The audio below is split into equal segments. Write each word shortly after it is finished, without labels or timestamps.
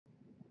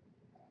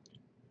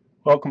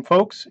Welcome,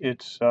 folks.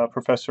 It's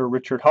Professor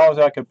Richard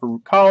Holowczak at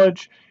Baruch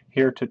College,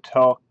 here to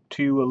talk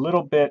to you a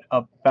little bit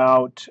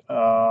about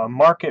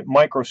market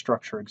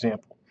microstructure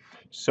example.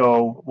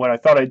 So what I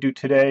thought I'd do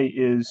today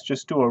is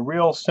just do a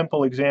real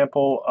simple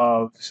example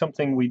of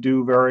something we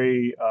do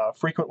very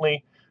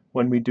frequently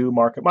when we do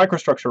market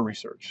microstructure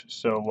research.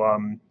 So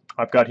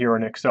I've got here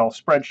an Excel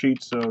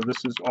spreadsheet, so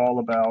this is all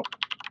about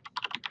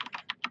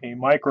a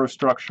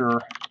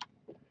microstructure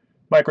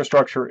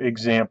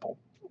example.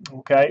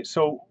 Okay,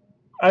 so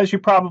as you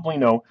probably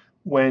know,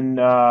 when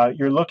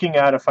you're looking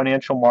at a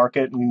financial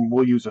market, and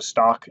we'll use a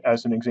stock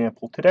as an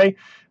example today,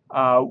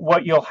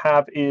 what you'll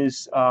have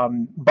is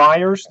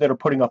buyers that are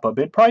putting up a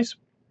bid price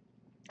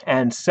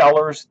and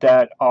sellers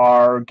that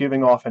are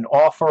giving off an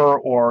offer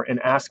or an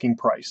asking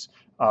price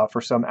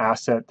for some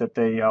asset that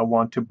they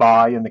want to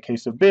buy in the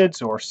case of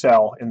bids or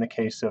sell in the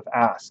case of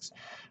asks.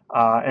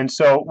 And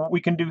so what we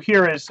can do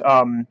here is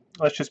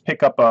let's just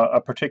pick up a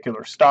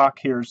particular stock.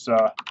 Here's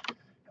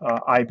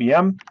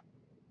IBM.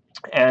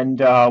 And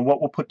what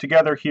we'll put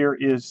together here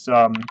is,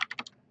 the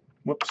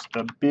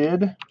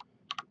bid,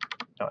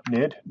 not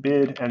NID,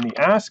 bid and the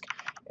ask.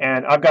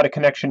 And I've got a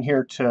connection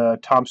here to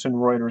Thomson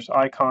Reuters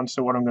Eikon,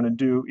 so what I'm going to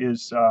do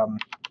is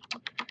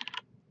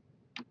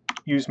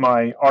use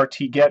my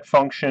RtGet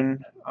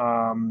function.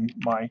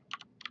 My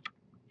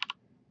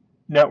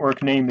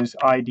network name is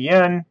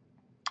IDN.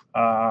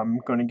 I'm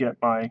going to get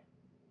my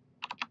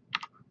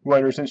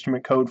Reuters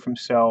instrument code from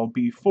cell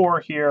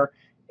B4 here.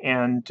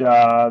 And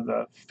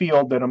the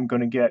field that I'm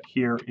going to get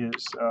here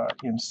is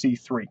in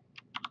C3.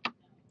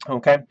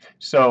 Okay,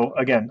 so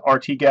again,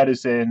 RtGet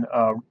is in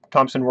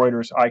Thomson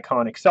Reuters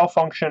Eikon Excel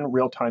function,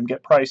 real-time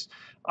get price.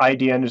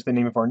 IDN is the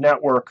name of our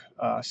network.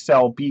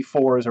 Cell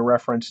B4 is a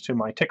reference to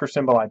my ticker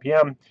symbol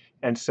IBM,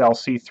 and cell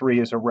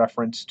C3 is a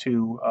reference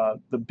to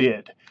the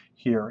bid.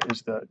 Here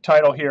is the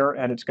title here,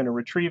 and it's going to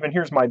retrieve, and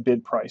here's my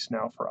bid price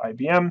now for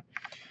IBM.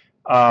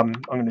 I'm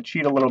going to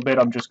cheat a little bit.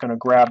 I'm just going to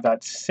grab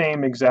that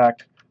same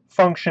exact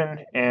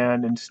function,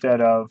 and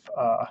instead of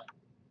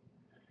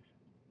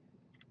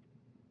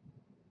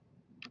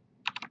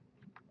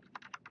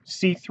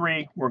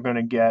C3, we're going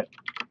to get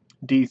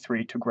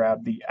D3 to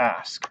grab the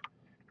ask.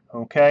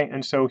 Okay,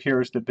 and so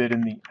here's the bid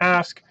and the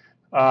ask.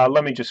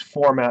 Let me just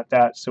format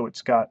that so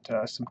it's got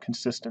some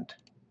consistent,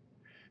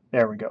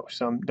 there we go,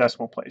 some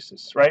decimal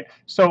places, right?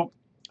 So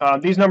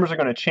these numbers are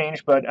going to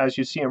change, but as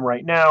you see them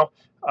right now,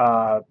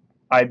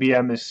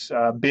 IBM is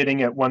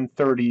bidding at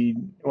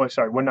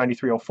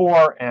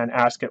 193.04 and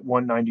ask at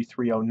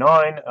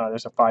 193.09.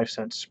 There's a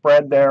 5-cent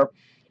spread there.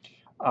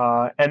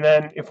 And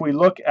then if we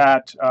look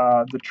at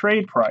the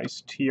trade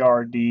price,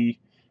 TRD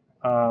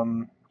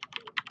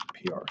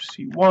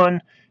PRC1,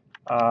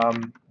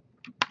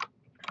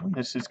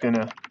 this is going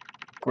to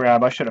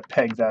grab, I should have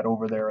pegged that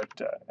over there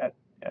at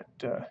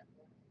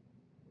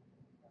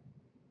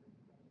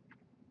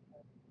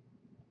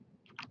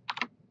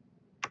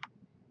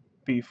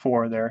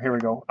B4 there. Here we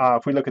go.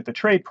 If we look at the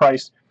trade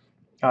price,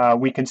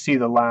 we can see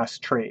the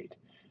last trade.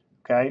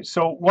 Okay,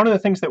 so one of the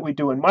things that we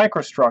do in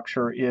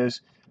microstructure is,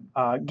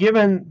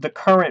 given the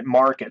current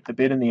market, the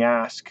bid and the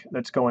ask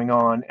that's going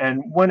on,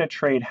 and when a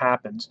trade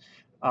happens,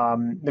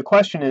 the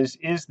question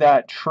is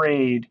that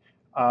trade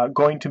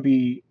going to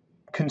be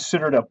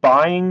considered a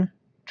buying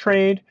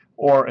trade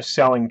or a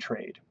selling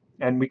trade?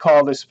 And we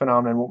call this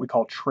phenomenon what we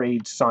call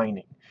trade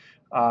signing.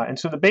 And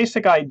so the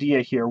basic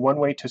idea here, one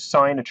way to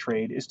sign a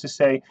trade, is to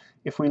say,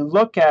 if we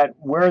look at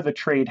where the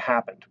trade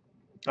happened,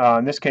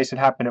 in this case it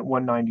happened at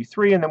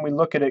 193, and then we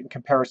look at it in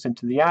comparison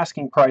to the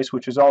asking price,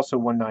 which is also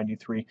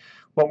 193,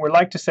 what we'd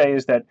like to say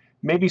is that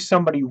maybe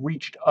somebody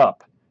reached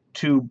up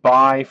to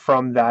buy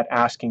from that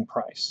asking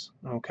price.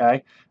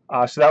 Okay,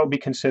 so that would be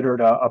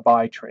considered a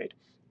buy trade.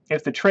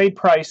 If the trade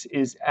price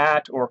is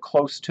at or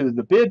close to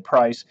the bid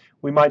price,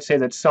 we might say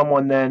that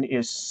someone then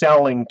is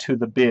selling to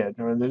the bid.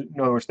 In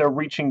other words, they're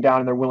reaching down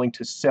and they're willing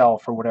to sell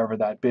for whatever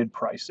that bid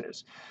price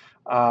is.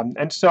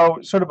 And so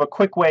sort of a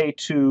quick way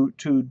to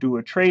do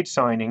a trade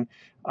signing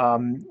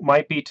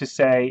might be to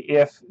say,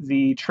 if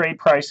the trade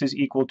price is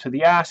equal to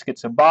the ask,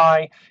 it's a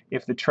buy.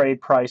 If the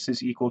trade price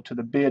is equal to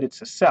the bid,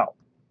 it's a sell.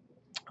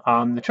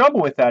 The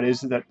trouble with that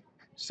is that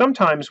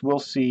sometimes we'll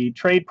see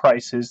trade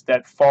prices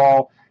that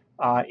fall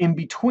in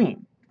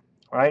between,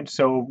 right?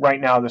 So right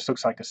now this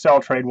looks like a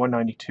sell trade,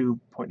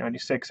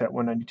 192.96 at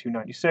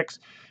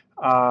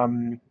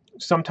 192.96.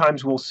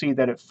 Sometimes we'll see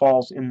that it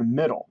falls in the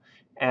middle,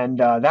 and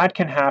that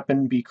can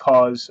happen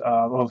because,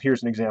 well,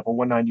 here's an example,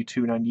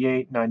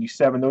 192.98,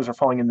 97, those are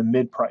falling in the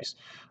mid price.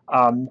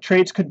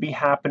 Trades could be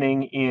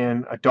happening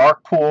in a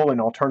dark pool, an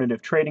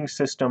alternative trading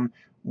system,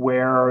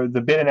 where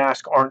the bid and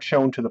ask aren't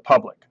shown to the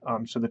public.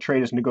 So the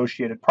trade is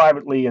negotiated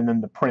privately, and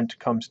then the print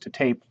comes to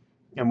tape,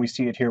 and we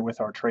see it here with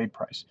our trade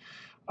price.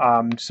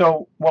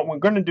 So what we're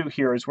going to do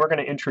here is we're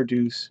going to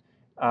introduce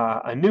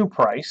a new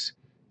price,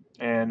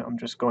 and I'm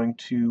just going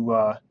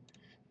to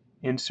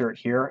insert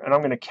here, and I'm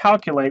going to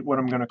calculate what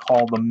I'm going to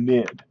call the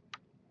mid.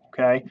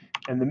 Okay,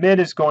 and the mid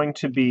is going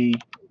to be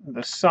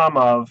the sum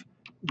of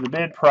the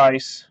bid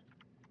price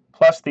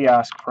plus the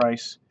ask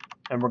price,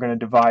 and we're going to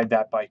divide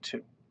that by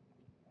 2.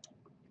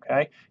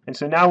 Okay, and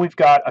so now we've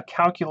got a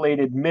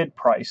calculated mid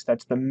price.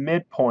 That's the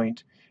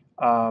midpoint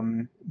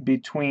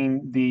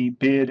between the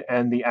bid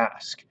and the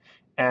ask.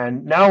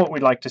 And now what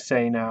we'd like to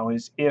say now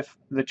is if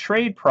the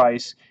trade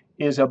price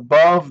is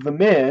above the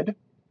mid,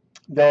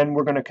 then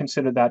we're going to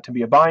consider that to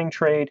be a buying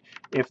trade.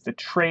 If the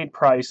trade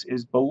price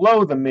is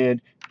below the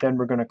mid, then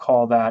we're going to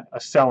call that a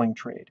selling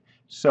trade.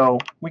 So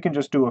we can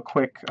just do a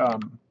quick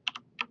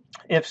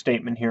if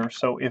statement here.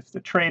 So if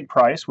the trade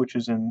price, which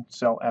is in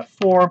cell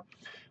F4,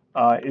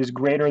 is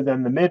greater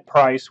than the mid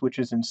price, which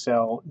is in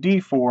cell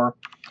D4,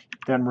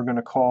 then we're going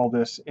to call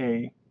this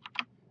a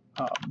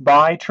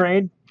buy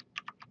trade.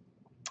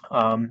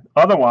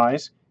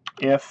 Otherwise,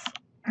 if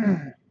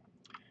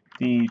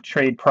the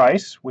trade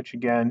price, which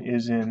again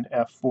is in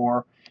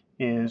F4,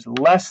 is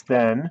less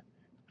than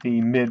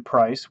the mid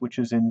price, which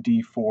is in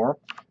D4,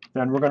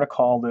 then we're going to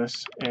call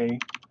this a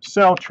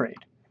sell trade.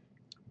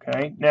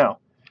 Okay, now,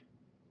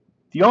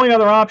 the only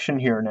other option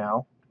here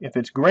now, if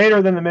it's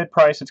greater than the mid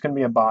price, it's going to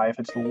be a buy. If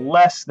it's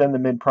less than the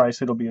mid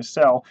price, it'll be a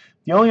sell.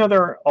 The only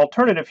other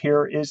alternative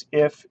here is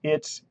if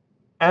it's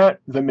at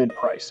the mid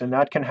price, and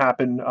that can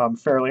happen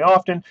fairly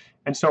often.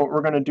 And so what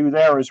we're going to do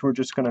there is we're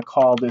just going to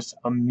call this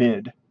a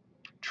mid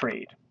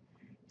trade.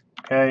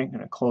 Okay, I'm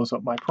going to close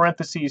up my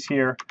parentheses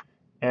here,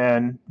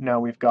 and now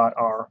we've got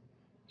our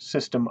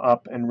system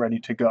up and ready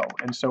to go.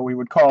 And so we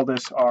would call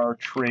this our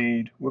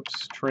trade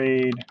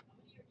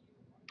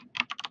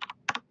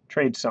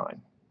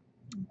sign.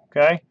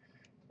 Okay,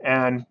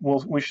 and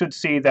we should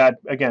see that,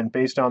 again,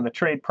 based on the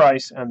trade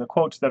price and the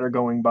quotes that are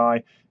going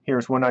by,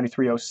 here's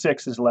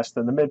 193.06 is less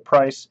than the mid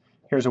price.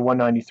 Here's a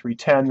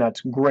 193.10,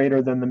 that's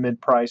greater than the mid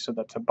price, so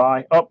that's a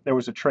buy. Oh, there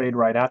was a trade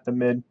right at the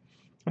mid.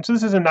 And so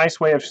this is a nice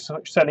way of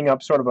setting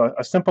up sort of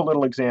a simple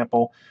little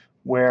example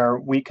where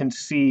we can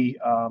see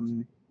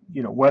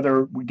you know,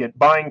 whether we get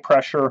buying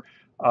pressure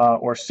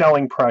or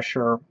selling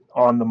pressure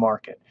on the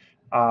market.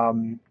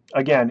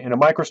 Again, in a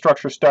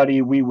microstructure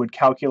study, we would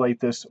calculate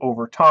this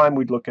over time.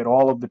 We'd look at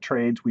all of the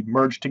trades. We'd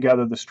merge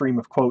together the stream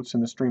of quotes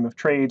and the stream of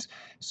trades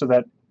so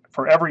that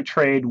for every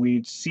trade,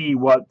 we'd see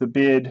what the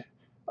bid,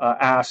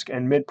 ask,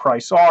 and mid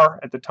price are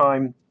at the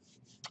time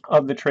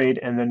of the trade,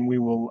 and then we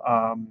will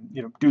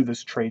you know, do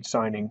this trade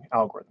signing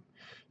algorithm.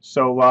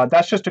 So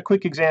that's just a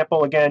quick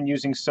example, again,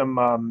 using some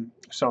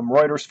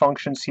Reuters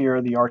functions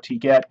here, the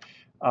RtGet,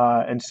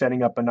 and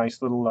setting up a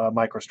nice little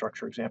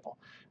microstructure example.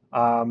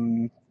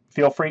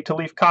 Feel free to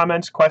leave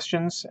comments,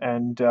 questions,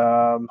 and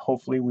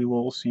hopefully we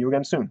will see you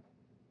again soon.